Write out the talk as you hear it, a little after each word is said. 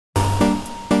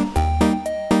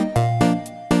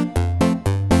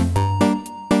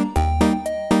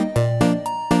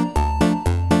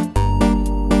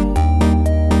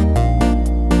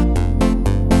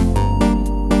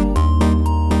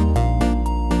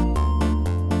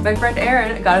My friend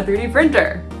Aaron got a 3D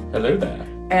printer. Hello there.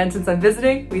 And since I'm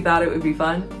visiting, we thought it would be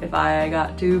fun if I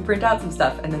got to print out some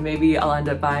stuff, and then maybe I'll end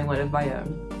up buying one of my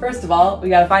own. First of all, we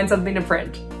gotta find something to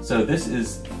print. So this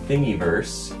is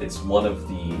Thingiverse. It's one of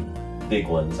the big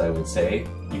ones, I would say.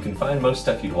 You can find most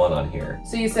stuff you'd want on here.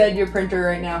 So you said your printer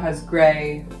right now has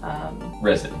gray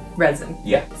Resin. resin.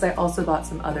 Yeah. So I also bought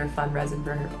some other fun resin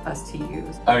for us to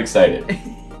use. I'm excited.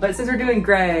 But since we're doing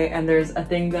gray and there's a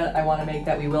thing that I want to make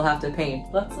that we will have to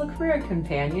paint, let's look for a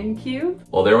companion cube.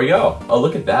 Well, there we go. Oh,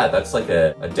 look at that. That's like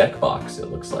a deck box,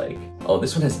 it looks like. Oh,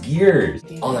 this one has gears.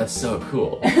 Oh, that's so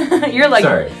cool. You're like,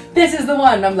 sorry. This is the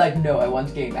one. And I'm like, no, I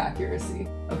want game accuracy.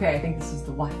 Okay, I think this is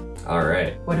the one. All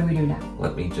right. What do we do now?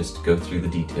 Let me just go through the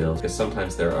details, because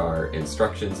sometimes there are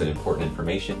instructions and important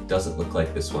information. Doesn't look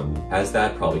like this one has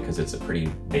that, probably because it's a pretty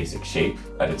basic shape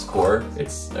at its core.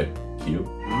 It's a cube.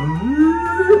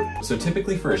 So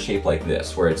typically for a shape like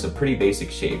this, where it's a pretty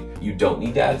basic shape, you don't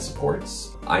need to add supports.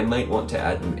 I might want to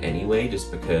add them anyway,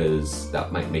 just because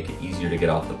that might make it easier to get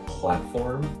off the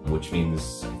platform, which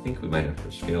means I think we might have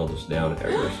to scale this down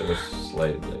ever so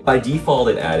slightly. By default,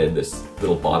 it added this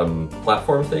little bottom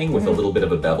platform thing with a little bit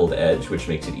of a beveled edge, which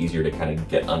makes it easier to kind of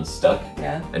get unstuck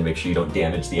and make sure you don't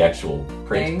damage the actual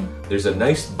print. There's a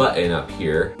nice button up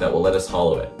here that will let us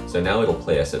hollow it. So now it'll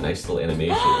play us a nice little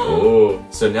animation. Oh!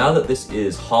 So now that this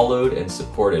is hollowed and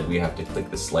supported, we have to click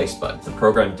the slice button. The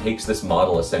program takes this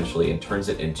model essentially and turns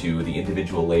it into the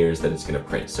individual layers that it's going to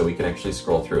print. So we can actually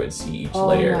scroll through and see each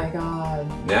layer. Oh my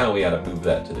god. Now we gotta move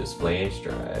that to this flash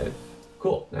drive.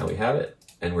 Cool, now we have it.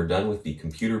 And we're done with the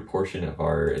computer portion of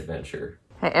our adventure.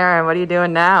 Hey Aaron, what are you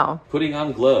doing now? Putting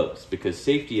on gloves, because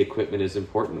safety equipment is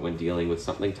important when dealing with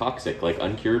something toxic like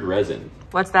uncured resin.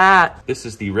 What's that? This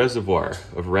is the reservoir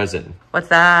of resin. What's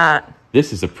that?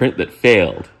 This is a print that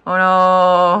failed. Oh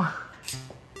no.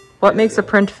 What makes a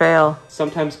print fail?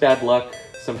 Sometimes bad luck,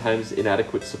 sometimes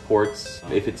inadequate supports.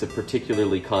 If it's a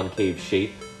particularly concave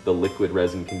shape, the liquid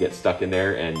resin can get stuck in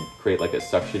there and create like a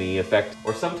suction-y effect.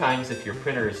 Or sometimes if your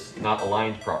printer's not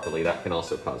aligned properly, that can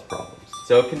also cause problems.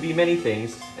 So it can be many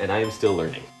things, and I am still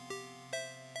learning.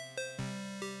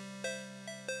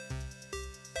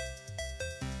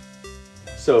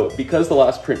 So because the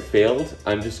last print failed,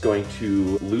 I'm just going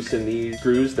to loosen these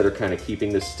screws that are kind of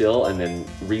keeping this still and then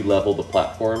re-level the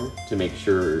platform to make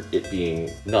sure it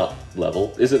being not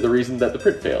level isn't the reason that the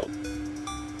print failed.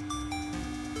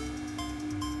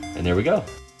 And there we go.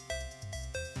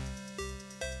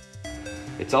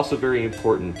 It's also very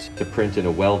important to print in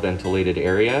a well-ventilated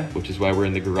area, which is why we're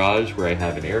in the garage where I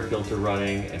have an air filter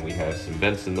running and we have some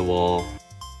vents in the wall.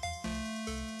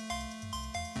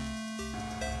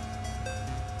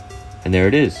 And there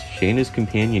it is, Shayna's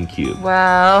companion cube.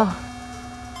 Wow.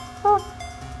 Boop.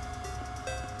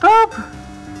 Boop.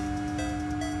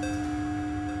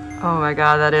 Oh my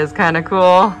god, that is kind of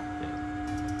cool.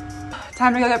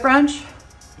 Time to go get brunch?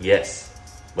 Yes,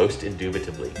 most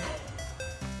indubitably.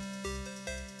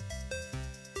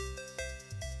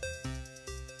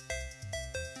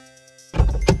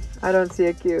 I don't see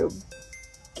a cube.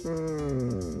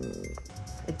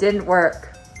 It didn't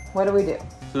work. What do we do?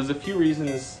 So there's a few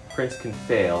reasons prints can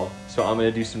fail, so I'm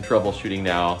gonna do some troubleshooting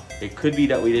now. It could be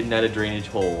that we didn't add a drainage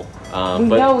hole. We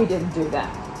know we didn't do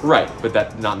that. Right, but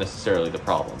that's not necessarily the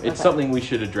problem. It's something we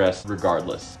should address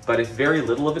regardless. But if very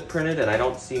little of it printed, and I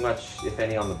don't see much, if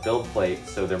any, on the build plate,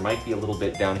 so there might be a little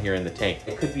bit down here in the tank.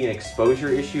 It could be an exposure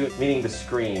issue, meaning the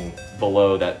screen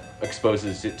below that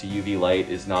exposes it to UV light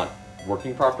is not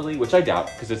working properly, which I doubt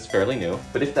because it's fairly new.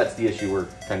 But if that's the issue, we're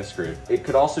kind of screwed. It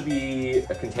could also be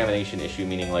a contamination issue,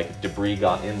 meaning like if debris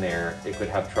got in there, it could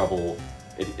have trouble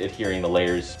adhering the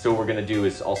layers. So what we're gonna do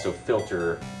is also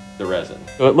filter the resin.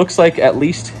 So it looks like at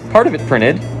least part of it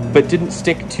printed, but didn't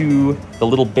stick to the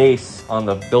little base on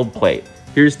the build plate.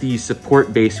 Here's the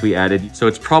support base we added. So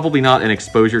it's probably not an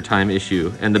exposure time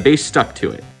issue, and the base stuck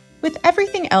to it. With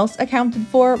everything else accounted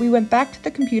for, we went back to the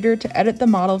computer to edit the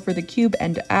model for the cube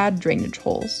and to add drainage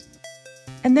holes.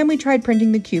 And then we tried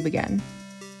printing the cube again.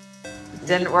 It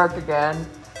didn't work again.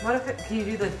 What if can you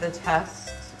do the test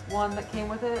one that came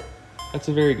with it? That's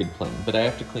a very good plan, but I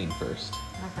have to clean first.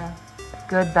 Okay.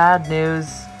 Good, bad news.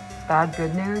 Bad,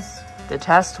 good news. The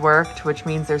test worked, which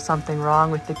means there's something wrong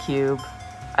with the cube.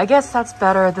 I guess that's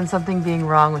better than something being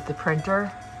wrong with the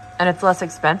printer. And it's less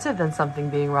expensive than something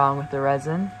being wrong with the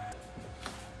resin.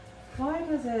 Why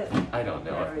does it? I don't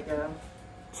know. There we go.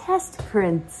 Test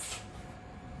prints.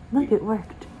 Look, it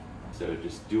worked. So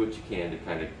just do what you can to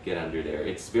kind of get under there.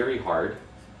 It's very hard,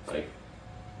 like.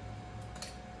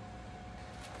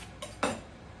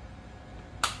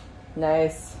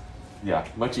 Nice. Yeah,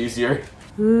 much easier.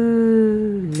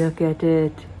 Ooh, look at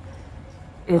it.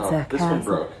 It's a this one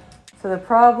broke. So the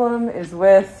problem is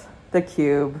with the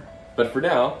cube. But for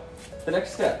now, the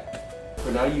next step.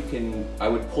 For now I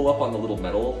would pull up on the little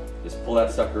metal, just pull that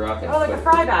sucker off and like a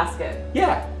fry basket.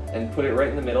 Yeah, and put it right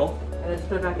in the middle. And then just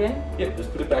put it back in? Yep,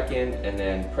 just put it back in and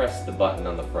then press the button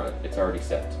on the front. It's already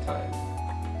set to time.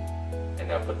 And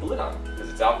now put the lid on, because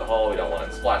it's alcohol, we don't want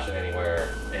it splashing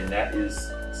anywhere. And that is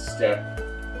step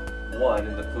 1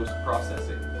 in the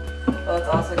post-processing. Well, let's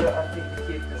also go update the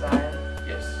cube design.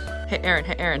 Yes. Hey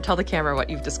Aaron, tell the camera what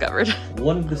you've discovered.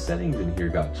 One of the settings in here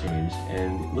got changed,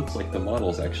 and it looks like the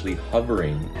model's actually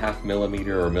hovering 0.5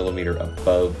 millimeter or millimeter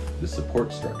above the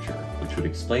support structure, which would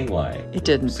explain why it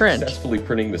didn't print. Successfully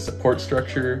printing the support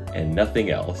structure and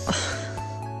nothing else.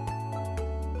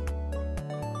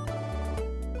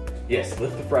 Yes,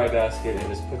 lift the fry basket and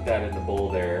just put that in the bowl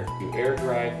there. You air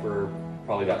dry for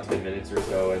probably about 10 minutes or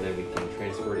so, and then we can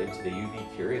transfer it into the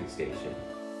UV curing station.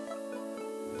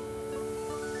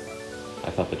 I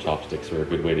thought the chopsticks were a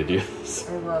good way to do this.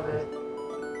 I love it.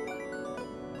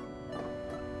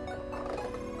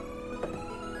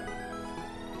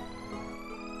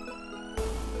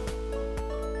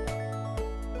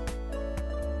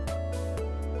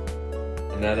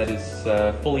 And now that is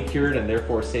fully cured and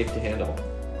therefore safe to handle.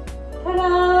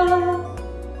 Ta-da!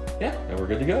 Yeah, and we're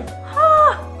good to go.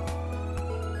 Ah!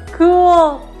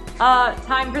 Cool.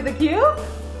 Time for the cube?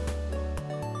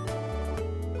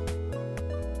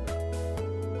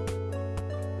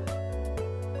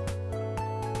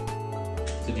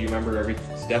 So do you remember every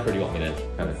step, or do you want me to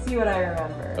kind of... Let's see what I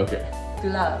remember. Okay.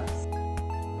 Gloves.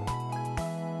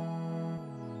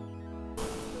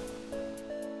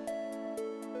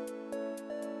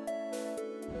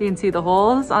 You can see the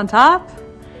holes on top.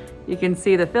 You can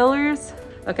see the fillers.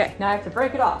 Okay, now I have to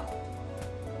break it off.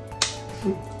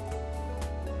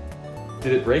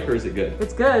 Did it break or is it good?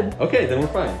 It's good. Okay, then we're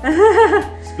fine.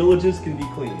 Spillages can be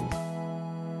cleaned.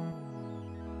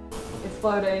 It's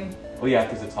floating. Oh yeah,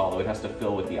 because it's hollow. It has to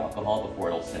fill with the alcohol before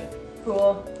it'll sink.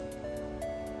 Cool.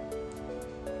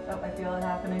 Oh, I feel it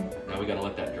happening. Now we gotta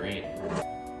let that drain.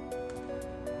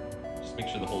 Just make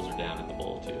sure the holes are down in the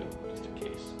bowl too, just in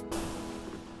case.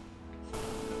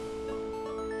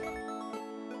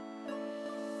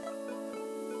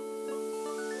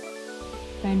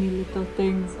 Tiny little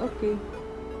things, okay.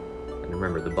 And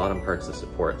remember, the bottom part's the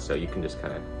support, so you can just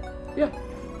kind of, yeah,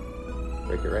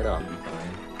 break it right off. It'll be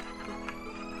fine.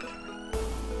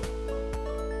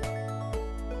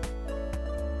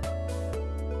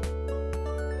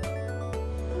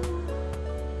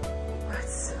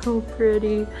 So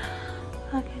pretty.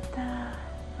 Look at that.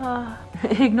 Oh.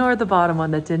 Ignore the bottom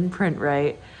one that didn't print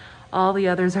right. All the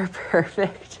others are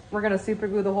perfect. We're gonna super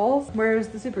glue the holes. Where's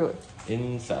the super glue?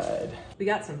 Inside. We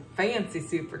got some fancy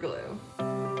super glue.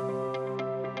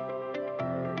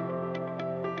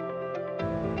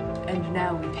 And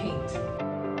now we paint.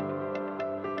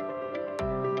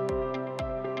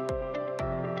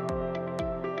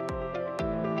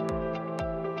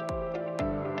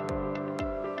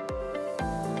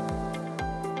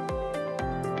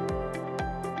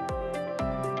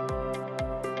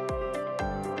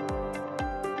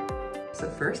 So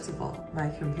first of all, my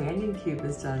companion cube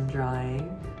is done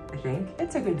drying, I think.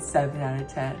 It's a good 7 out of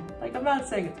 10. Like, I'm not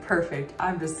saying it's perfect,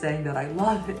 I'm just saying that I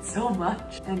love it so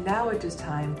much. And now it is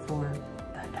time for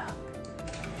the duck.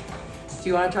 Do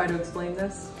you want to try to explain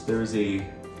this? There is a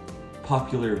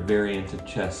popular variant of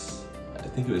chess, I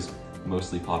think it was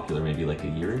mostly popular maybe like a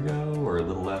year ago or a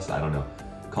little less, I don't know,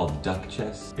 called duck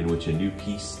chess, in which a new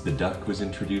piece, the duck, was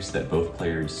introduced that both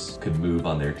players could move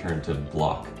on their turn to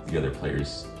block the other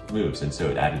player's moves, and so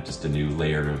it added just a new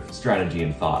layer of strategy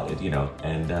and thought,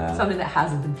 and something that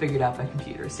hasn't been figured out by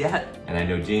computers yet. And I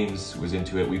know James was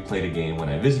into it. We played a game when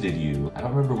I visited you. I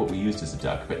don't remember what we used as a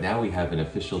duck, but now we have an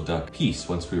official duck piece.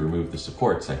 Once we remove the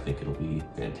supports, I think it'll be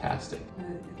fantastic. I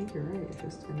think you're right, it's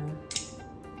just gonna...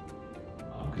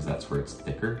 Because that's where it's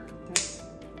thicker.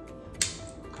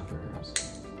 Cover arrows.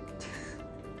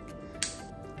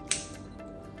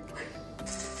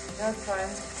 That's fine.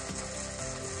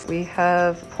 We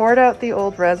have poured out the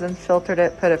old resin, filtered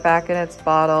it, put it back in its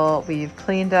bottle. We've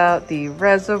cleaned out the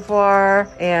reservoir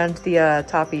and the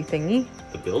toppy thingy.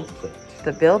 The build plate.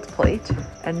 The build plate.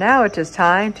 And now it is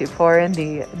time to pour in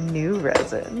the new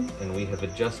resin. And we have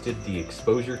adjusted the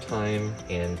exposure time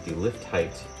and the lift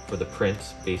height for the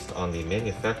print based on the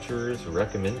manufacturer's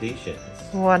recommendations.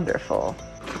 Wonderful.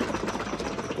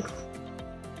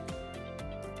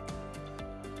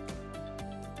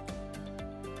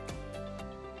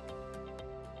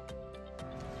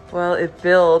 Well, it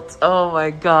built. Oh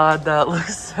my God, that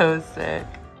looks so sick.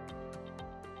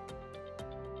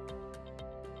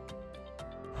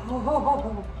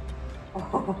 Oh,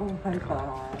 Oh my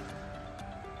God.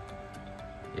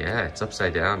 Yeah, it's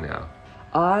upside down now.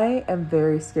 I am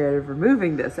very scared of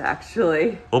removing this,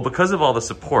 actually. Well, because of all the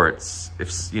supports,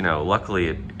 if, you know, luckily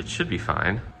it should be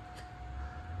fine.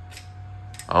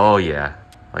 Oh yeah,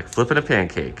 like flipping a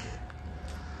pancake.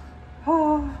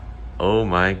 Oh, Oh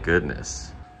my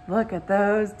goodness. look at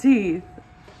those teeth.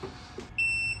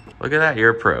 Look at that,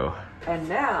 you're a pro. And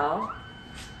now,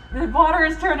 the water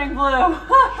is turning blue.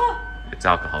 It's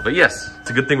alcohol, but yes, it's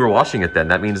a good thing we're washing it then.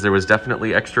 That means there was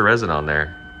definitely extra resin on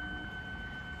there.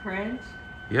 Print.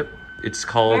 Yep, it's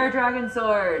called... Bear Dragon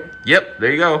Sword. Yep,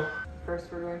 there you go.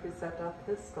 First, we're going to set up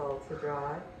this skull to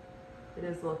dry. It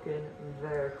is looking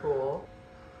very cool.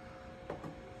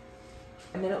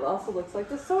 And then it also looks like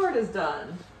the sword is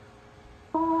done.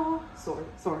 Oh, sword,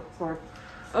 sword, sword.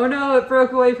 Oh no, it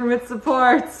broke away from its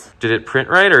supports. Did it print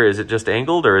right, or is it just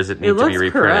angled, or does it need to be reprinted?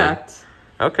 It looks correct.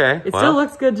 Okay, It still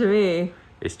looks good to me.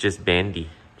 it's just bandy.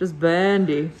 Just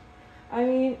bandy. I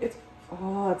mean, it's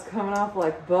coming off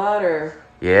like butter.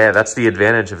 Yeah, that's the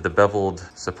advantage of the beveled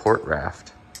support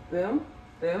raft. Boom,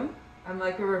 boom. I'm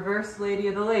like a reverse Lady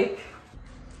of the Lake.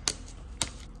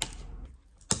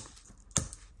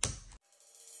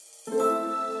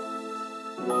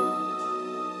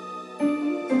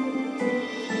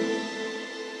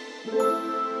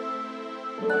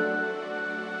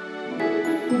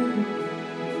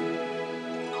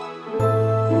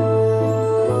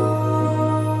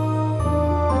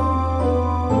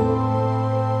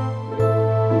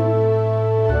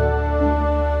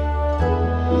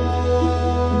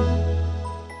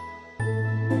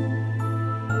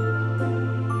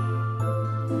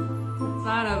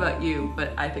 You,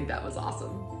 but I think that was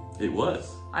awesome. It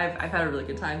was. I've had a really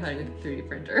good time playing with the 3D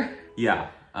printer. Yeah,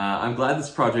 I'm glad this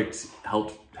project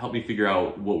helped me figure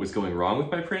out what was going wrong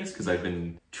with my prints, because I've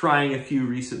been trying a few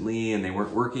recently and they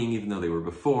weren't working even though they were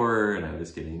before, and I was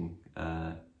getting,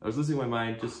 I was losing my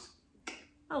mind just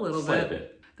a little slight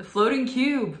bit. The floating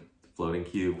cube. Floating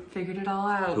cube. Figured it all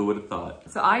out. Who would have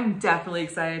thought? So I'm definitely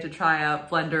excited to try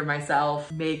out Blender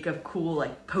myself, make a cool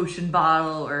like potion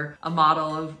bottle or a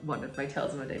model of one of my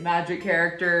Tales of a Day Magic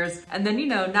characters. And then, you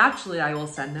know, naturally I will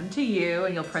send them to you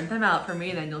and you'll print them out for me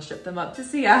and then you'll ship them up to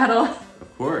Seattle.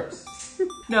 Of course.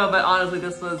 No, but honestly,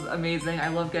 this was amazing. I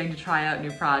love getting to try out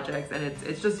new projects, and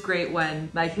it's just great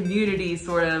when my community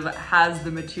sort of has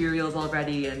the materials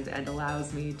already and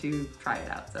allows me to try it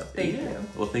out. So thank you.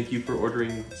 Well, thank you for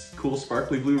ordering cool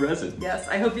sparkly blue resin. Yes,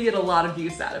 I hope you get a lot of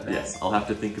use out of it. Yes, I'll have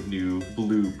to think of new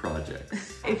blue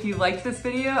projects. If you liked this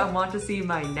video and want to see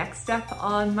my next step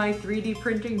on my 3D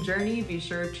printing journey, be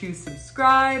sure to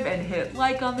subscribe and hit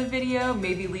like on the video.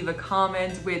 Maybe leave a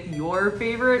comment with your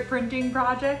favorite printing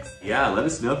projects. Yeah, let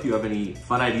us know if you have any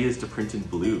fun ideas to print in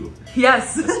blue.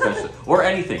 Yes. Especially, or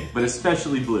anything, but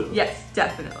especially blue. Yes,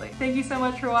 definitely. Thank you so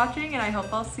much for watching, and I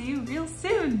hope I'll see you real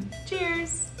soon.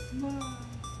 Cheers. Bye.